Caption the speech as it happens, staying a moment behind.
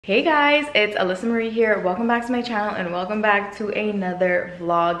Hey guys, it's Alyssa Marie here. Welcome back to my channel and welcome back to another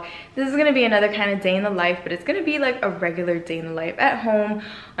vlog. This is gonna be another kind of day in the life, but it's gonna be like a regular day in the life at home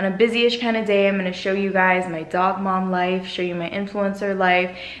on a busy-ish kind of day. I'm gonna show you guys my dog mom life, show you my influencer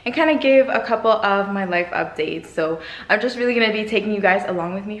life, and kind of give a couple of my life updates. So I'm just really gonna be taking you guys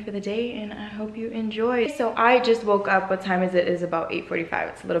along with me for the day, and I hope you enjoy. So I just woke up. What time is it? It's about 8:45.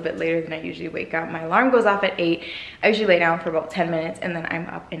 It's a little bit later than I usually wake up. My alarm goes off at 8. I usually lay down for about 10 minutes and then I'm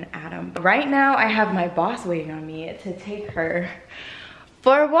up in Adam. Right now I have my boss waiting on me to take her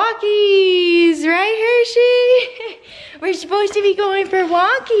for walkies, right Hershey? We're supposed to be going for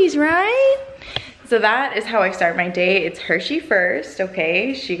walkies, right? So that is how I start my day. It's Hershey first,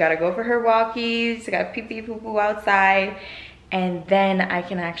 okay? She gotta go for her walkies, gotta pee pee poo poo outside, and then I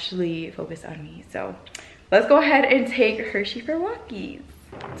can actually focus on me. So let's go ahead and take Hershey for walkies.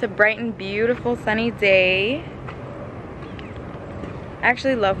 It's a bright and beautiful sunny day. I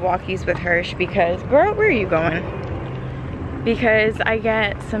actually love walkies with Hersh because, girl, where are you going? Because I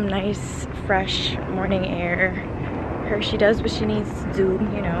get some nice, fresh morning air. Hershey does what she needs to do,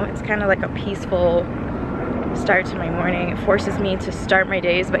 you know. It's kind of like a peaceful start to my morning. It forces me to start my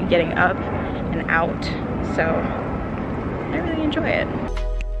days by getting up and out. So I really enjoy it.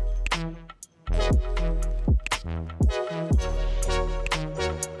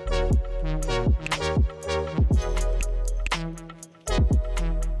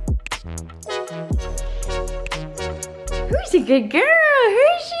 Who's a good girl,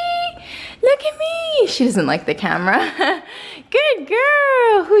 Hershey? Look at me. She doesn't like the camera. Good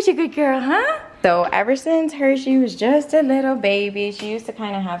girl. Who's a good girl, huh? So ever since Hershey was just a little baby, she used to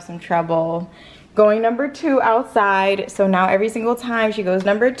kind of have some trouble going number 2 outside. So now every single time she goes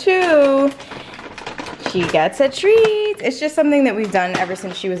number 2, she gets a treat. It's just something that we've done ever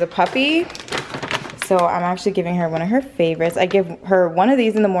since she was a puppy. So I'm actually giving her one of her favorites. I give her one of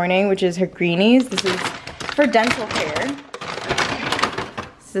these in the morning, which is her greenies. This is for dental care.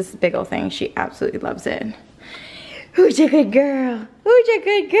 It's this big old thing. She absolutely loves it. Who's a good girl? Who's a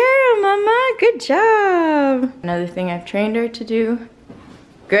good girl, mama? Good job. Another thing I've trained her to do,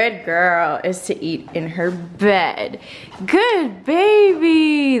 good girl, is to eat in her bed. Good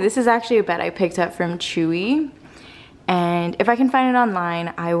baby. This is actually a bed I picked up from Chewy. And if I can find it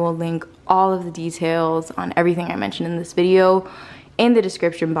online, I will link all of the details on everything I mentioned in this video in the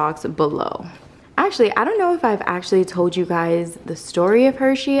description box below. Actually, I don't know if I've actually told you guys the story of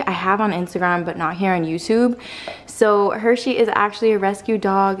Hershey. I have on Instagram, but not here on YouTube. So Hershey is actually a rescue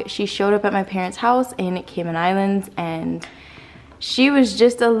dog. She showed up at my parents' house in Cayman Islands, and she was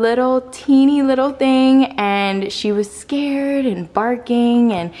just a little teeny little thing, and she was scared and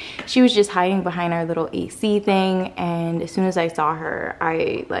barking, and she was just hiding behind our little AC thing. And as soon as I saw her,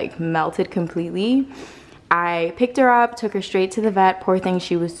 I like melted completely. I picked her up, took her straight to the vet. Poor thing,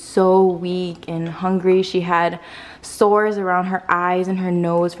 she was so weak and hungry. She had sores around her eyes and her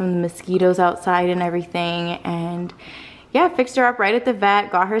nose from the mosquitoes outside and everything. And yeah, fixed her up right at the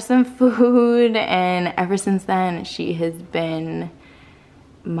vet, got her some food, and ever since then, she has been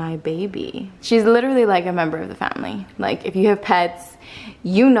my baby. She's literally like a member of the family. Like, if you have pets,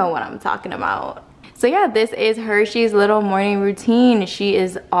 you know what I'm talking about. So yeah, this is Hershey's little morning routine. She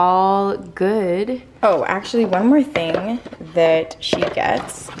is all good. Oh, actually, one more thing that she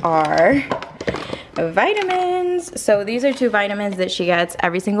gets are vitamins. So these are 2 vitamins that she gets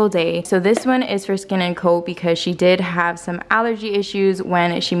every single day. So this one is for skin and coat because she did have some allergy issues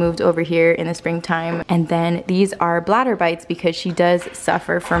when she moved over here in the springtime. And then these are bladder bites because she does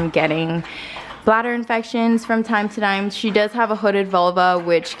suffer from getting bladder infections from time to time. She does have a hooded vulva,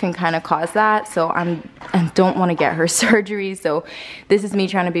 which can kind of cause that. So I don't want to get her surgery. So this is me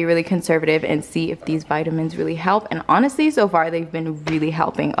trying to be really conservative and see if these vitamins really help. And honestly, so far they've been really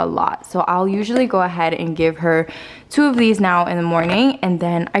helping a lot. So I'll usually go ahead and give her 2 of these now in the morning, and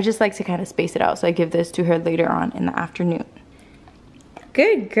then I just like to kind of space it out. So I give this to her later on in the afternoon.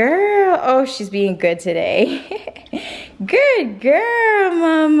 Good girl. Oh, she's being good today. Good girl,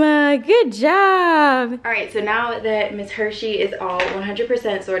 mama. Good job. All right, so now that Miss Hershey is all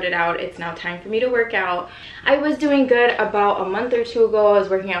 100% sorted out, it's now time for me to work out. I was doing good about a month or 2 ago. I was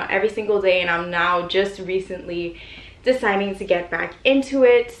working out every single day, and I'm now just recently deciding to get back into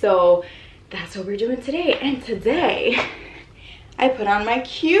it. So that's what we're doing today. And today, I put on my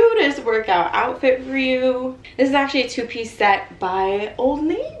cutest workout outfit for you. This is actually a 2-piece set by Old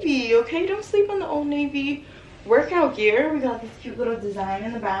Navy, okay? Don't sleep on the Old Navy workout gear. We got this cute little design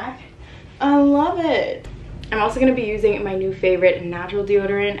in the back. I love it. I'm also gonna be using my new favorite natural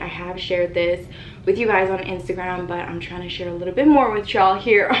deodorant. I have shared this with you guys on Instagram, but I'm trying to share a little bit more with y'all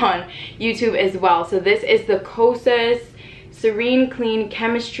here on YouTube as well. So this is the Kosas Serene Clean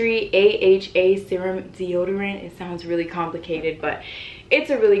Chemistry AHA Serum Deodorant. It sounds really complicated, but it's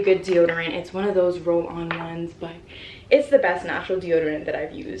a really good deodorant. It's one of those roll-on ones, but it's the best natural deodorant that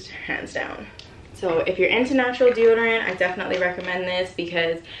I've used, hands down. So if you're into natural deodorant, I definitely recommend this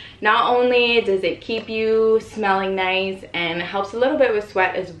because not only does it keep you smelling nice and helps a little bit with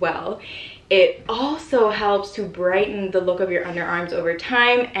sweat as well, it also helps to brighten the look of your underarms over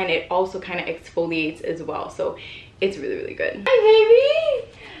time, and it also kind of exfoliates as well. So it's really, really good. Hi,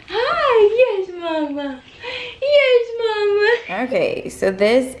 baby. Hi. Yes, mama. Yes, mama. Okay, so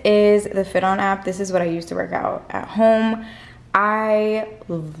this is the Fit On app. This is what I use to work out at home. I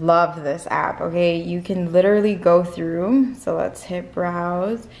love this app, okay? You can literally go through, so let's hit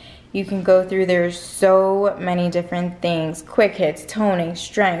browse. You can go through, there's so many different things. Quick hits, toning,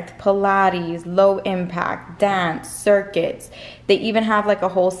 strength, Pilates, low impact, dance, circuits. They even have like a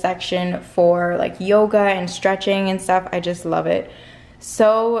whole section for like yoga and stretching and stuff. I just love it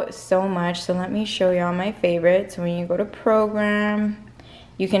so much. So let me show y'all my favorites. So when you go to program,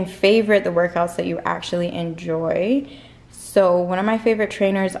 you can favorite the workouts that you actually enjoy. So one of my favorite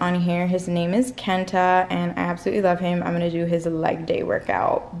trainers on here, his name is Kenta, and I absolutely love him. I'm gonna do his leg day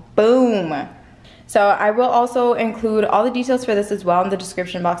workout. Boom. So I will also include all the details for this as well in the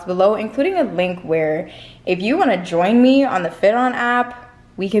description box below, including a link where if you wanna join me on the Fit On app,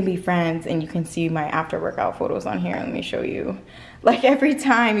 we can be friends and you can see my after workout photos on here. Let me show you. Like every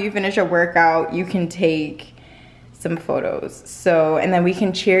time you finish a workout, you can take some photos. So, and then we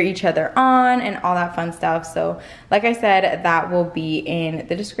can cheer each other on and all that fun stuff. So like I said, that will be in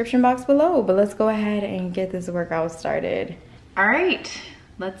the description box below, but let's go ahead and get this workout started. All right,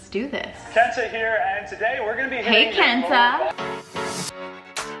 let's do this. Kenta here, and today we're gonna be hitting. Hey, Kenta.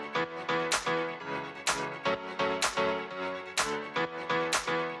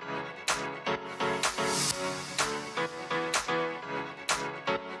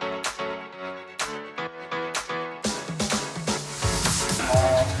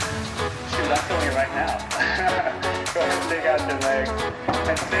 I'm feeling it right now. Go ahead and take out your leg.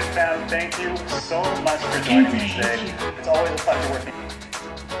 And sit down. Thank you so much for joining me today. It's always a pleasure working.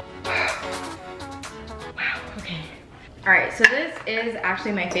 Wow, okay. All right, so this is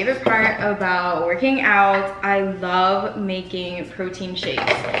actually my favorite part about working out. I love making protein shakes.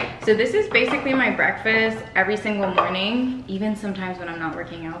 So this is basically my breakfast every single morning, even sometimes when I'm not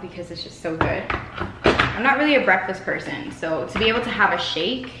working out because it's just so good. I'm not really a breakfast person, so to be able to have a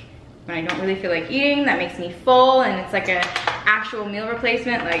shake when I don't really feel like eating, that makes me full, and it's like an actual meal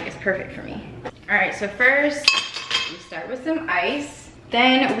replacement, like it's perfect for me. All right, so first we start with some ice.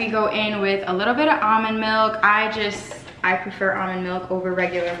 Then we go in with a little bit of almond milk. I prefer almond milk over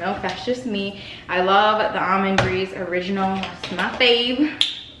regular milk. That's just me. I love the Almond Breeze Original. That's my fave.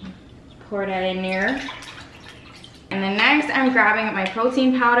 Pour that in there. And then next, I'm grabbing my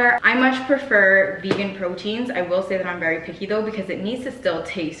protein powder. I much prefer vegan proteins. I will say that I'm very picky though, because it needs to still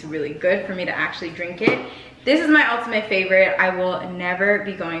taste really good for me to actually drink it. This is my ultimate favorite. I will never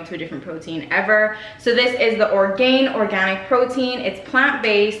be going to a different protein ever. So this is the Orgain Organic Protein. It's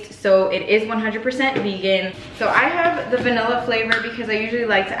plant-based, so it is 100% vegan. So I have the vanilla flavor because I usually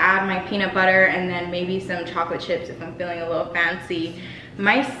like to add my peanut butter and then maybe some chocolate chips if I'm feeling a little fancy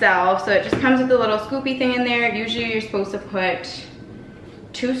myself. So it just comes with a little scoopy thing in there. Usually you're supposed to put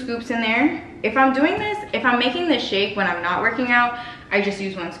 2 scoops in there. If I'm doing this, if I'm making this shake when I'm not working out, I just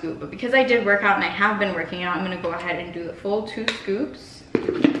use 1 scoop. But because I did work out and I have been working out, I'm gonna go ahead and do the full 2 scoops.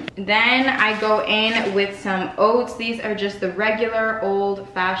 Then I go in with some oats. These are just the regular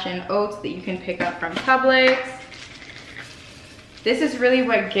old-fashioned oats that you can pick up from Publix. This is really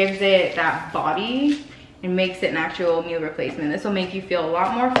what gives it that body and makes it an actual meal replacement. This will make you feel a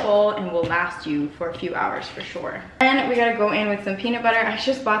lot more full and will last you for a few hours for sure. Then we gotta go in with some peanut butter. I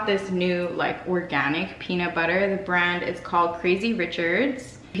just bought this new like organic peanut butter. The brand is called Crazy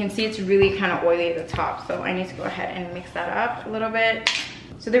Richards. You can see it's really kind of oily at the top, so I need to go ahead and mix that up a little bit.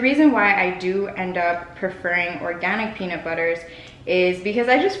 So the reason why I do end up preferring organic peanut butters is because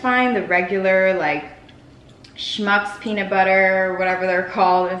I just find the regular like Schmucks peanut butter, whatever they're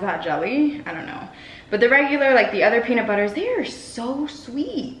called, is that jelly? I don't know. But the regular, like the other peanut butters, they are so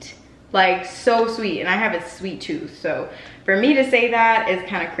sweet. Like so sweet, and I have a sweet tooth. So for me to say that is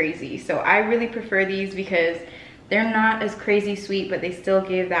kind of crazy. So I really prefer these because they're not as crazy sweet, but they still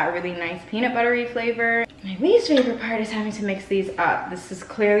give that really nice peanut buttery flavor. My least favorite part is having to mix these up. This has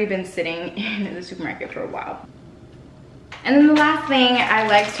clearly been sitting in the supermarket for a while. And then the last thing I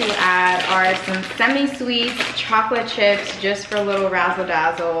like to add are some semi-sweet chocolate chips just for a little razzle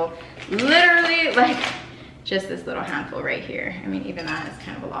dazzle. Literally like just this little handful right here. I mean, even that is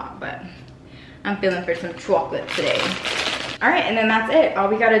kind of a lot, but I'm feeling for some chocolate today. All right, and then that's it. All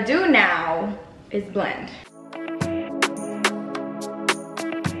we gotta do now is blend.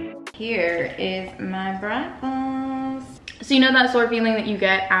 Here is my breakfast. So you know that sore feeling that you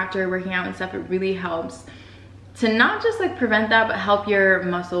get after working out and stuff, it really helps to not just like prevent that, but help your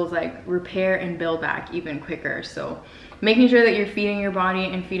muscles like repair and build back even quicker. So making sure that you're feeding your body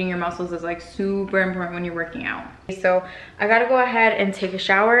and feeding your muscles is like super important when you're working out. So I gotta go ahead and take a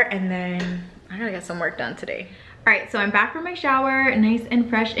shower, and then I gotta get some work done today. All right, so I'm back from my shower, nice and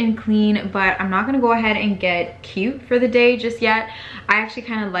fresh and clean, but I'm not gonna go ahead and get cute for the day just yet. I actually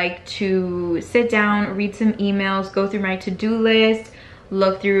kind of like to sit down, read some emails, go through my to-do list,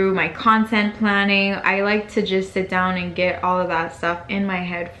 look through my content planning. I like to just sit down and get all of that stuff in my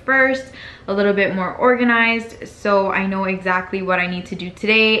head first, a little bit more organized, so I know exactly what I need to do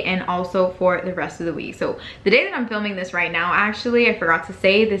today and also for the rest of the week. So the day that I'm filming this right now, actually, I forgot to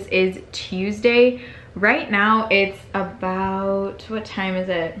say, this is Tuesday. Right now it's about, what time is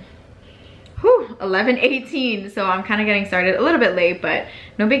it? 11:18, so I'm kind of getting started a little bit late, but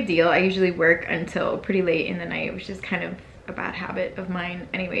no big deal. I usually work until pretty late in the night, which is kind of a bad habit of mine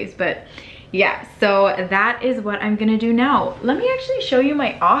anyways. But yeah, so that is what I'm gonna do now. Let me actually show you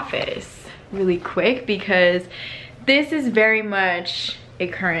my office really quick, because this is very much a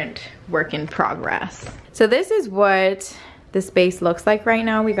current work in progress. So this is what the space looks like right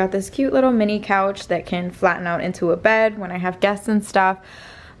now. We got this cute little mini couch that can flatten out into a bed when I have guests and stuff.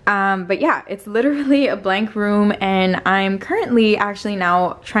 But yeah, it's literally a blank room, and I'm currently actually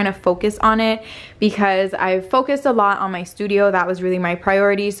now trying to focus on it because I've focused a lot on my studio. That was really my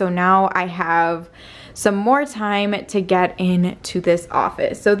priority. So now I have some more time to get into this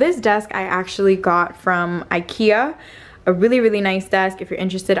office. So this desk I actually got from IKEA, a really, really nice desk. If you're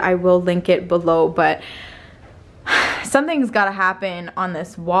interested, I will link it below, but something's gotta happen on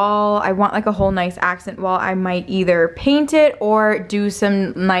this wall. I want like a whole nice accent wall. I might either paint it or do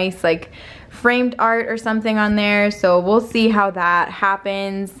some nice like framed art or something on there. So we'll see how that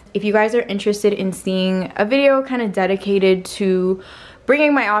happens. If you guys are interested in seeing a video kind of dedicated to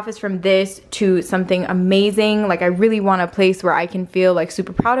bringing my office from this to something amazing, like I really want a place where I can feel like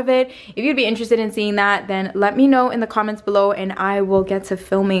super proud of it. If you'd be interested in seeing that, then let me know in the comments below, and I will get to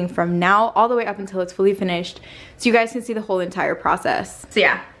filming from now all the way up until it's fully finished, so you guys can see the whole entire process. So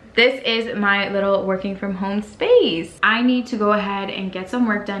yeah, this is my little working from home space. I need to go ahead and get some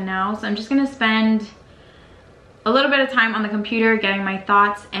work done now, so I'm just gonna spend a little bit of time on the computer getting my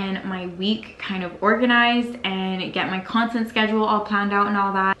thoughts and my week kind of organized and get my content schedule all planned out and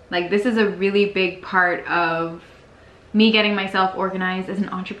all that. Like, this is a really big part of me getting myself organized as an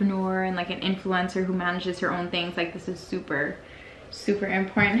entrepreneur and like an influencer who manages her own things. Like, this is super, super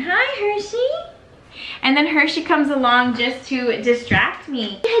important. Hi, Hershey. And then Hershey comes along just to distract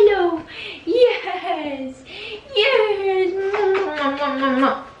me. Hello. Yes. Yes.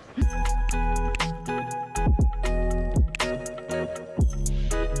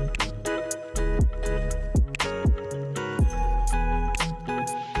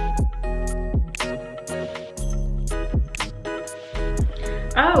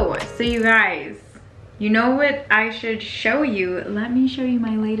 Oh, so you guys, you know what I should show you? Let me show you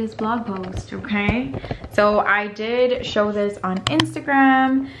my latest blog post, okay? So I did show this on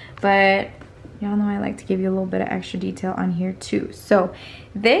Instagram, but y'all know I like to give you a little bit of extra detail on here too. So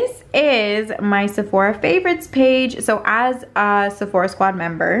this is my Sephora favorites page. So as a Sephora Squad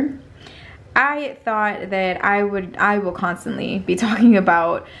member, I thought that I will constantly be talking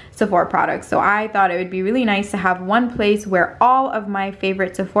about Sephora products. So I thought it would be really nice to have one place where all of my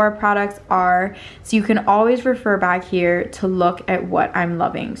favorite Sephora products are, so you can always refer back here to look at what I'm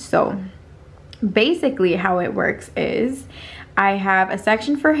loving. So basically how it works is I have a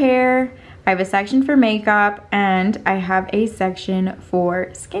section for hair, I have a section for makeup, and I have a section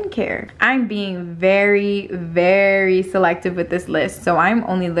for skincare. I'm being very, very selective with this list. So I'm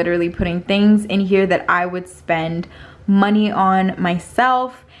only literally putting things in here that I would spend money on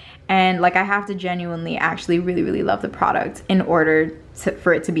myself. And like, I have to genuinely actually really, really love the product in order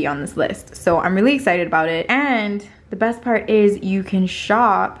for it to be on this list. So I'm really excited about it. And the best part is you can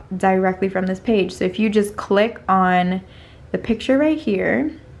shop directly from this page. So if you just click on the picture right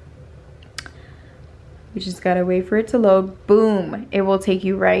here, you just gotta wait for it to load. Boom, it will take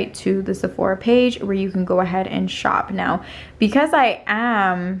you right to the Sephora page where you can go ahead and shop. Now, because I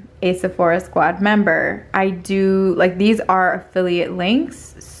am a Sephora Squad member, I do, like, these are affiliate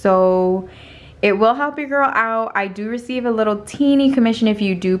links, so it will help your girl out. I do receive a little teeny commission if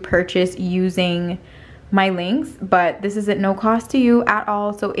you do purchase using my links, but this is at no cost to you at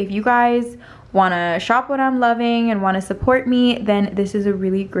all. So if you guys want to shop what I'm loving and want to support me, then this is a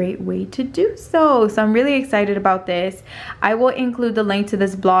really great way to do so. So I'm really excited about this. I will include the link to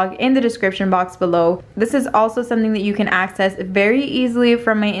this blog in the description box below. This is also something that you can access very easily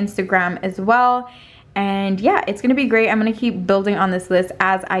from my Instagram as well. And yeah, it's gonna be great. I'm gonna keep building on this list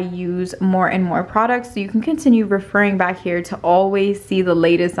as I use more and more products, so you can continue referring back here to always see the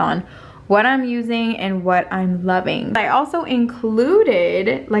latest on what I'm using and what I'm loving. I also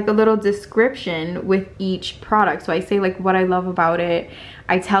included like a little description with each product. So I say like what I love about it.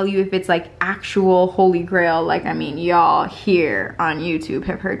 I tell you if it's like actual holy grail. Like, I mean, y'all here on YouTube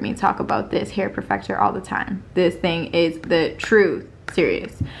have heard me talk about this hair perfector all the time. This thing is the truth,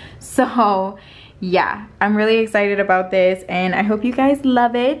 serious. So yeah, I'm really excited about this and I hope you guys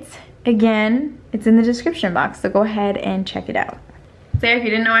love it. Again, it's in the description box, so go ahead and check it out. So if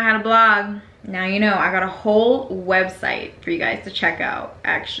you didn't know I had a blog, now you know. I got a whole website for you guys to check out,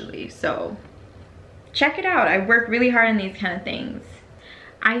 actually. So check it out. I work really hard on these kind of things.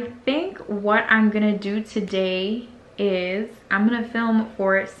 I think what I'm gonna do today is I'm gonna film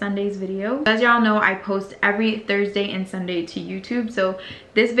for Sunday's video. As y'all know, I post every Thursday and Sunday to YouTube. So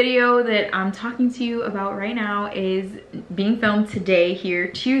this video that I'm talking to you about right now is being filmed today here,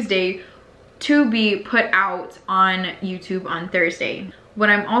 Tuesday, to be put out on YouTube on Thursday. What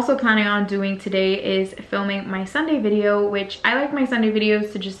I'm also planning on doing today is filming my Sunday video, which I like my Sunday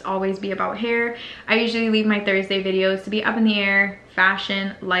videos to just always be about hair. I usually leave my Thursday videos to be up in the air,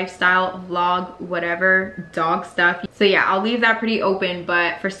 fashion, lifestyle, vlog, whatever, dog stuff. So yeah, I'll leave that pretty open,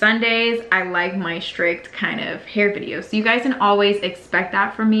 but for Sundays, I like my strict kind of hair videos. So you guys can always expect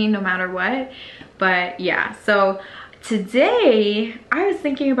that from me no matter what. But yeah, so today, I was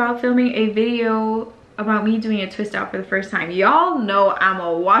thinking about filming a video about me doing a twist out for the first time. Y'all know I'm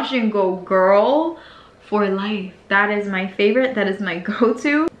a wash and go girl for life. That is my favorite, that is my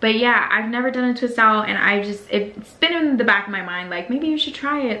go-to. But yeah, I've never done a twist out and it's been in the back of my mind, like maybe you should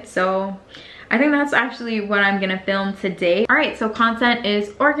try it. So I think that's actually what I'm gonna film today. All right, so content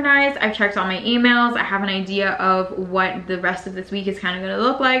is organized. I've checked all my emails. I have an idea of what the rest of this week is kind of gonna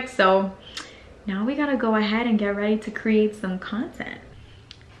look like. So now we gotta go ahead and get ready to create some content.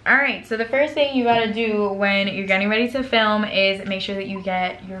 All right, so the first thing you gotta do when you're getting ready to film is make sure that you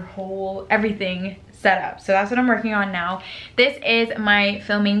get your whole everything set up. So that's what I'm working on now. This is my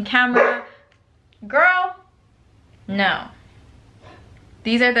filming camera. Girl, no.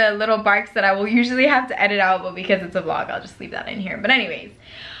 These are the little barks that I will usually have to edit out, but because it's a vlog, I'll just leave that in here. But anyways,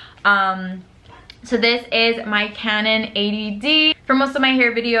 so this is my Canon 80D. For most of my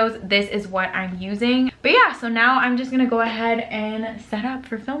hair videos, this is what I'm using. But yeah, so now I'm just gonna go ahead and set up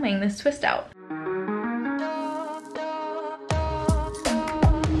for filming this twist out.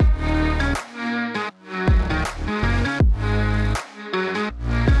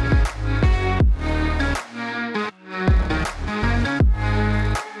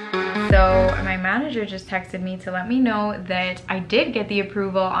 So my manager just texted me to let me know that I did get the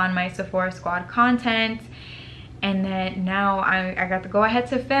approval on my Sephora Squad content, and that now I got the go ahead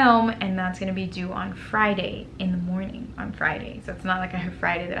to film, and that's gonna be due on Friday in the morning, on Friday. So it's not like I have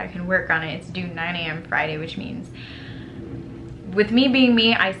Friday that I can work on it. It's due 9 a.m. Friday, which means with me being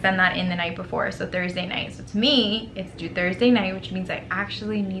me, I send that in the night before, so Thursday night. So to me, it's due Thursday night, which means I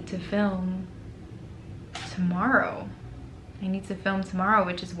actually need to film tomorrow. I need to film tomorrow,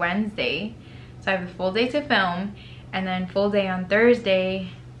 which is Wednesday. So I have a full day to film, and then full day on Thursday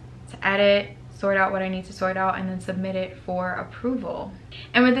to edit, sort out what I need to sort out, and then submit it for approval.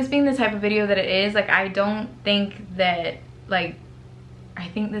 And with this being the type of video that it is, like, I don't think that, like, I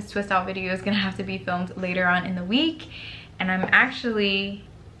think this twist out video is gonna have to be filmed later on in the week, and I'm actually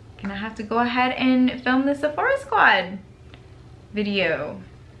gonna have to go ahead and film the Sephora Squad video.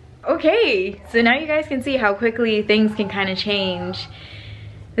 Okay, so now you guys can see how quickly things can kind of change.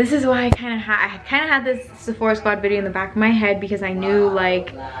 This is why I kind of had this Sephora Squad video in the back of my head, because I knew,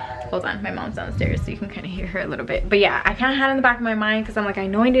 like, hold on, my mom's downstairs so you can kind of hear her a little bit. But yeah, I kind of had it in the back of my mind because I'm like, I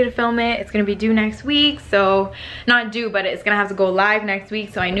know I need to film it. It's gonna be due next week, so not due, but it's gonna have to go live next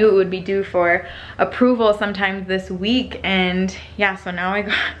week, so I knew it would be due for approval sometime this week. And yeah, so now I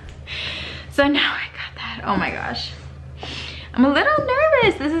got that. Oh my gosh, I'm a little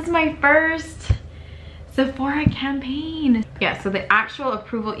nervous. This is my first Sephora campaign. Yeah, so the actual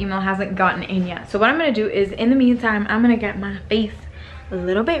approval email hasn't gotten in yet. So what I'm gonna do is, in the meantime, I'm gonna get my face a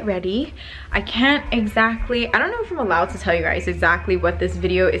little bit ready. I don't know if I'm allowed to tell you guys exactly what this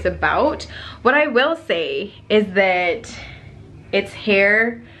video is about. What I will say is that it's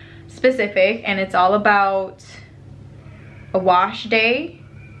hair specific, and it's all about a wash day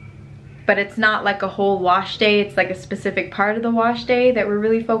but it's not like a whole wash day. It's like a specific part of the wash day that we're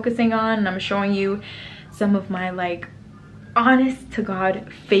really focusing on, and I'm showing you some of my like honest to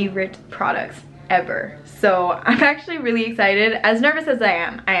God favorite products ever. So I'm actually really excited. As nervous as I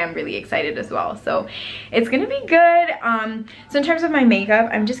am really excited as well. So it's gonna be good. So in terms of my makeup,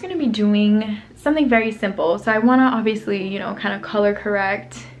 I'm just gonna be doing something very simple. So I wanna obviously, you know, kind of color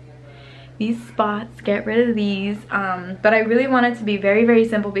correct these spots, get rid of these. But I really want it to be very, very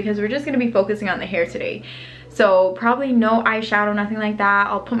simple because we're just gonna be focusing on the hair today. So probably no eyeshadow, nothing like that.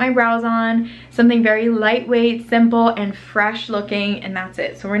 I'll put my brows on, something very lightweight, simple, and fresh looking, and that's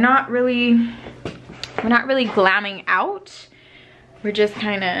it. So we're not really glamming out. We're just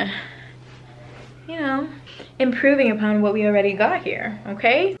kind of, you know, improving upon what we already got here,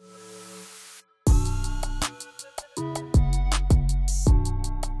 okay?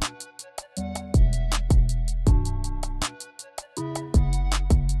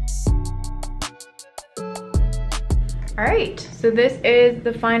 All right, so this is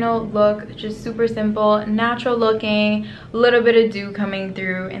the final look, just super simple, natural looking, a little bit of dew coming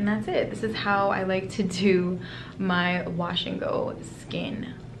through, and that's it. This is how I like to do my wash and go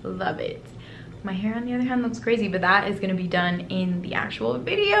skin. Love it. My hair on the other hand looks crazy, but that is gonna be done in the actual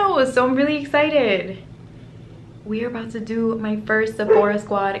video, so I'm really excited. We are about to do my first Sephora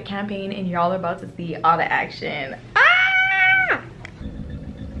Squad campaign, and y'all are about to see all the action.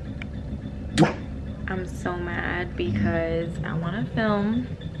 I'm so mad because I want to film,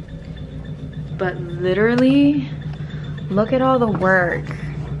 but literally look at all the work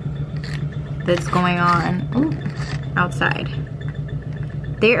that's going on outside.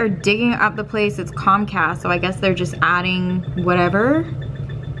 They are digging up the place. It's Comcast, so I guess they're just adding whatever.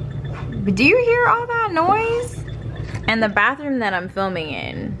 But do you hear all that noise? And the bathroom that I'm filming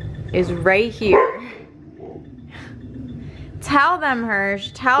in is right here. Tell them,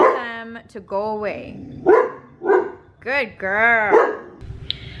 Hirsch, tell them to go away. Good girl.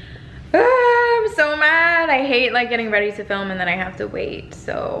 I'm so mad. I hate like getting ready to film and then I have to wait,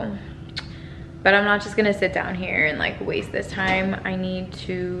 so. But I'm not just gonna sit down here and like waste this time. I need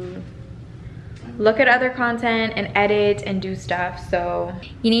to look at other content and edit and do stuff, so.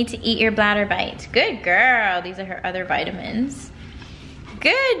 You need to eat your bladder bite. Good girl. These are her other vitamins.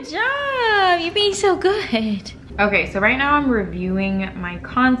 Good job. You're being so good. Okay, so right now I'm reviewing my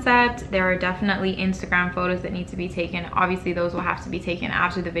concept. There are definitely Instagram photos that need to be taken. Obviously those will have to be taken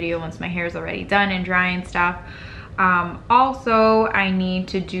after the video once my hair is already done and dry and stuff. Also, I need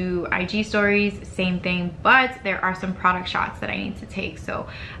to do IG stories, same thing, but there are some product shots that I need to take. So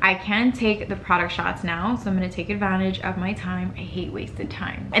I can take the product shots now, so I'm gonna take advantage of my time. I hate wasted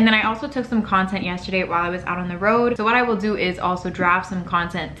time. And then I also took some content yesterday while I was out on the road. So what I will do is also draft some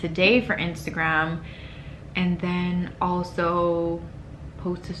content today for Instagram, and then also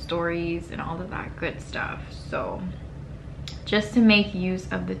post to stories and all of that good stuff. So just to make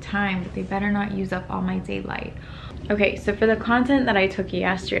use of the time, but they better not use up all my daylight. Okay, so for the content that I took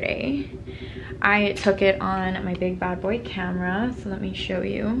yesterday, I took it on my big bad boy camera. So let me show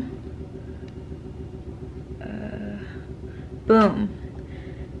you. Boom.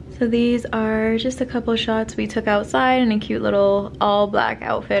 So these are just a couple shots we took outside in a cute little all black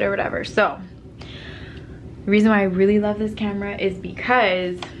outfit or whatever. So the reason why I really love this camera is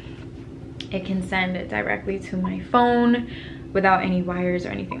because it can send it directly to my phone without any wires or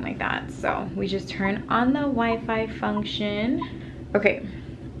anything like that. So we just turn on the Wi-Fi function. Okay,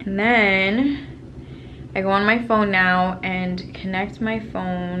 and then I go on my phone now and connect my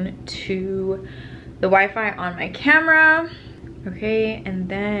phone to the Wi-Fi on my camera. Okay, and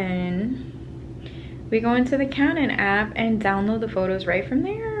then we go into the Canon app and download the photos right from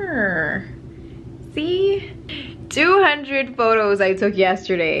there. See? 200 photos I took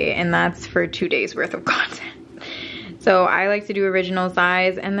yesterday, and that's for 2 days worth of content. So I like to do original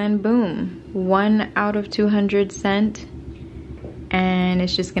size, and then boom, 1 out of 200 sent, and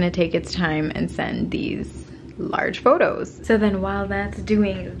it's just gonna take its time and send these large photos. So then while that's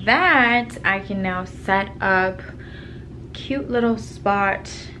doing that, I can now set up a cute little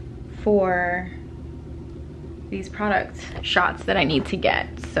spot for these product shots that I need to get.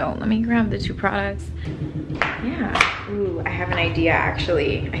 So let me grab the 2 products. Yeah, ooh, I have an idea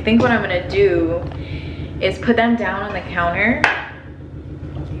actually. I think what I'm gonna do is put them down on the counter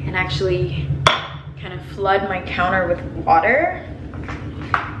and actually kind of flood my counter with water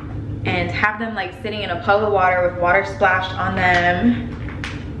and have them like sitting in a puddle of water with water splashed on them.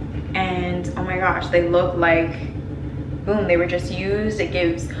 And oh my gosh, they look like, boom, they were just used. It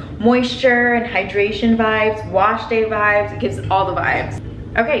gives moisture and hydration vibes, wash day vibes, it gives all the vibes.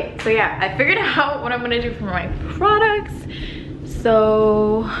 Okay, so yeah, I figured out what I'm gonna do for my products.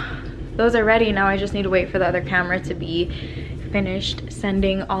 So those are ready. Now I just need to wait for the other camera to be finished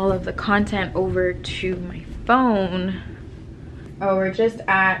sending all of the content over to my phone. Oh, we're just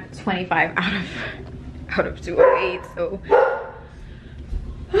at 25 out of 208, so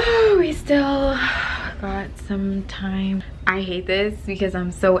we still got some time. I hate this because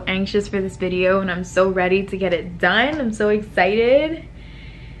I'm so anxious for this video and I'm so ready to get it done. I'm so excited.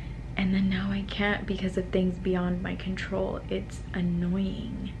 And then now I can't because of things beyond my control. It's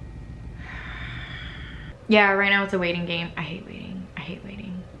annoying. Yeah, right now it's a waiting game. I hate waiting. I hate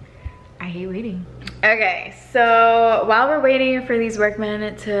waiting. I hate waiting. Okay, so while we're waiting for these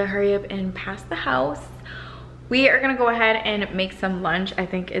workmen to hurry up and pass the house, we are gonna go ahead and make some lunch. I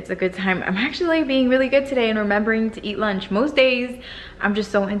think it's a good time. I'm actually being really good today and remembering to eat lunch. Most days, I'm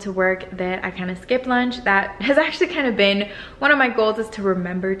just so into work that I kind of skip lunch. That has actually kind of been one of my goals, is to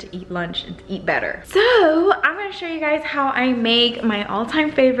remember to eat lunch and to eat better. So I'm gonna show you guys how I make my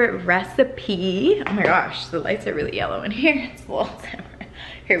all-time favorite recipe. Oh my gosh, the lights are really yellow in here. It's a little dimmer.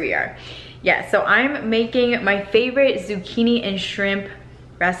 Here we are. Yeah, so I'm making my favorite zucchini and shrimp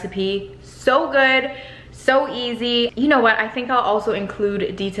recipe. So good. So easy. You know what? I think I'll also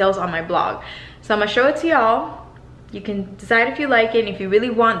include details on my blog. So I'm gonna show it to y'all. You can decide if you like it. And if you really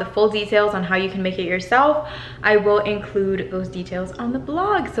want the full details on how you can make it yourself, I will include those details on the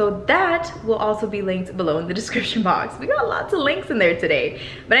blog. So that will also be linked below in the description box. We got lots of links in there today.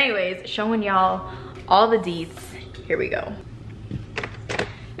 But anyways, showing y'all all the deets. Here we go.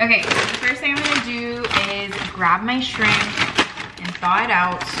 Okay, so the first thing I'm gonna do is grab my shrimp and thaw it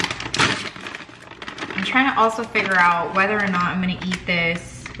out. I'm trying to also figure out whether or not I'm gonna eat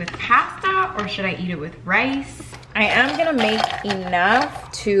this with pasta or should I eat it with rice. I am gonna make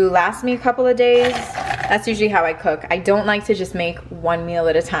enough to last me a couple of days. That's usually how I cook. I don't like to just make one meal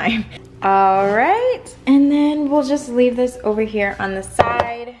at a time. All right, and then we'll just leave this over here on the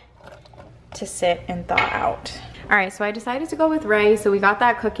side to sit and thaw out. All right, so I decided to go with rice. So we got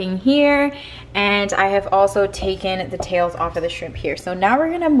that cooking here, and I have also taken the tails off of the shrimp here. So now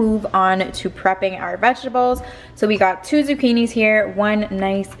we're gonna move on to prepping our vegetables. So we got 2 zucchinis here, 1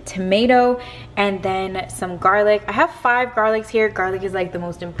 nice tomato, and then some garlic. I have 5 garlics here. Garlic is like the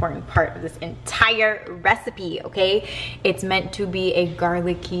most important part of this entire recipe, okay? It's meant to be a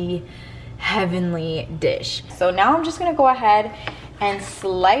garlicky, heavenly dish. So now I'm just gonna go ahead and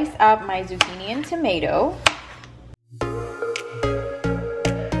slice up my zucchini and tomato.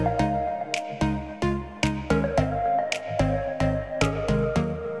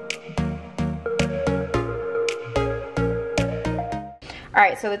 All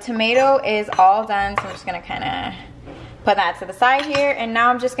right, so the tomato is all done, so I'm just gonna kind of put that to the side here, and now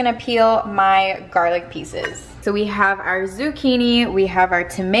I'm just gonna peel my garlic pieces. So we have our zucchini, we have our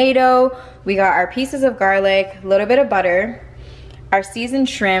tomato, we got our pieces of garlic, a little bit of butter, our seasoned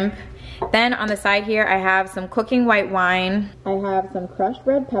shrimp. Then on the side here, I have some cooking white wine. I have some crushed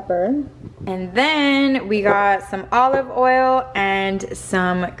red pepper. And then we got some olive oil and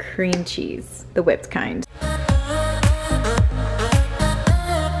some cream cheese, the whipped kind.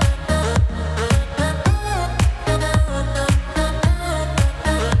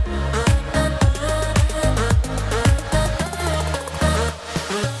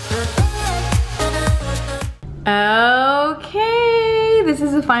 Okay, this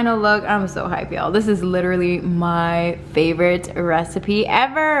is the final look. I'm so hyped, y'all. This is literally my favorite recipe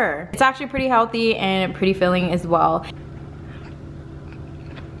ever. It's actually pretty healthy and pretty filling as well.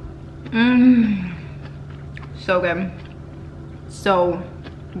 So good. So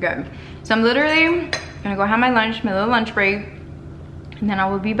good. So I'm literally gonna go have my lunch, my little lunch break, and then I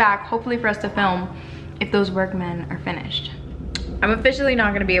will be back hopefully for us to film if those workmen are finished. I'm officially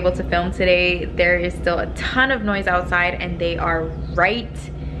not gonna be able to film today. There is still a ton of noise outside and they are right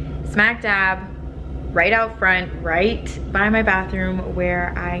smack dab, right out front, right by my bathroom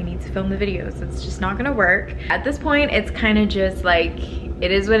where I need to film the videos. It's just not gonna work. At this point, it's kind of just like,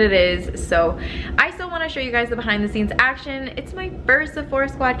 it is what it is. So I still wanna show you guys the behind the scenes action. It's my first Sephora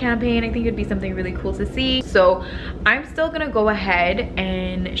Squad campaign. I think it'd be something really cool to see. So I'm still gonna go ahead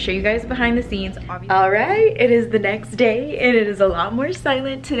and show you guys behind the scenes. All right, it is the next day and it is a lot more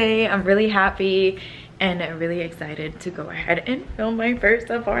silent today. I'm really happy and I'm really excited to go ahead and film my first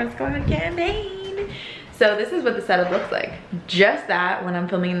Sephora Squad campaign. So this is what the setup looks like. Just that when I'm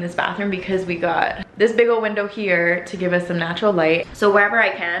filming in this bathroom, because we got this big old window here to give us some natural light. So wherever I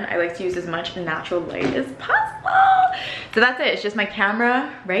can, I like to use as much natural light as possible. So that's it, it's just my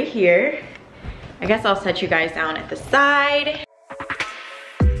camera right here. I guess I'll set you guys down at the side.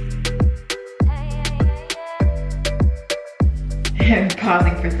 I'm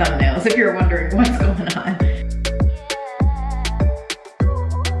pausing for thumbnails if you're wondering what's going on.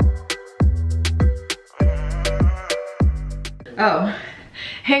 Oh,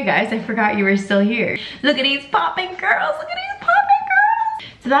 hey guys, I forgot you were still here. Look at these popping girls, look at these popping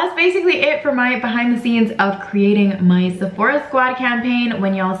girls. So that's basically it for my behind the scenes of creating my Sephora Squad campaign.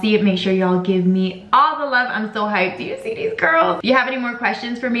 When y'all see it, make sure y'all give me all the love. I'm so hyped. Do you see these girls? If you have any more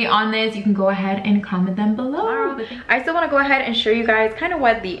questions for me on this, you can go ahead and comment them below. I still want to go ahead and show you guys kind of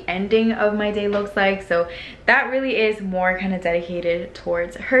what the ending of my day looks like. So that really is more kind of dedicated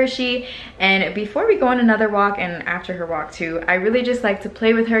towards Hershey. And before we go on another walk, and after her walk too, I really just like to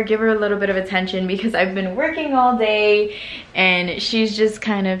play with her, give her a little bit of attention, because I've been working all day and she's just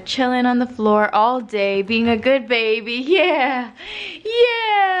kind of chilling on the floor all day, being a good baby. Yeah,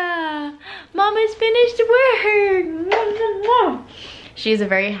 yeah, mama's finished work. She's a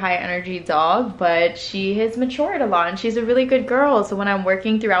very high energy dog, but she has matured a lot and she's a really good girl. So when I'm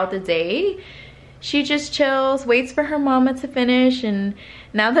working throughout the day, she just chills, waits for her mama to finish, and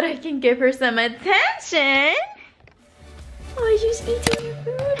now that I can give her some attention. Oh, she's eating your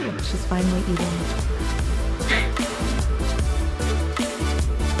food. She's finally eating it.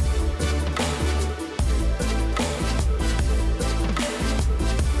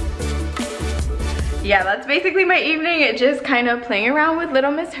 Yeah, that's basically my evening, just kind of playing around with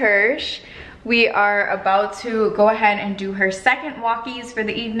little Miss Hirsch. We are about to go ahead and do her second walkies for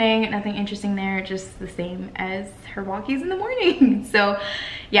the evening. Nothing interesting there, just the same as her walkies in the morning. So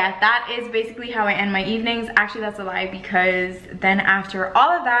yeah, that is basically how I end my evenings. Actually, that's a lie, because then after all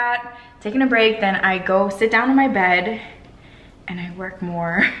of that, taking a break, then I go sit down in my bed and I work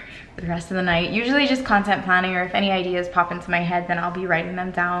more for the rest of the night. Usually just content planning, or if any ideas pop into my head, then I'll be writing them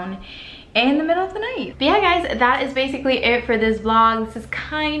down in the middle of the night. But yeah guys, that is basically it for this vlog. This is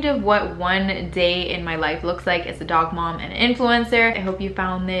kind of what one day in my life looks like as a dog mom and influencer. I hope you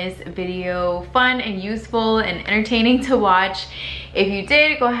found this video fun and useful and entertaining to watch. If you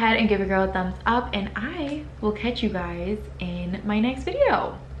did, go ahead and give a girl a thumbs up, and I will catch you guys in my next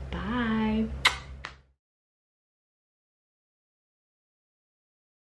video. Bye.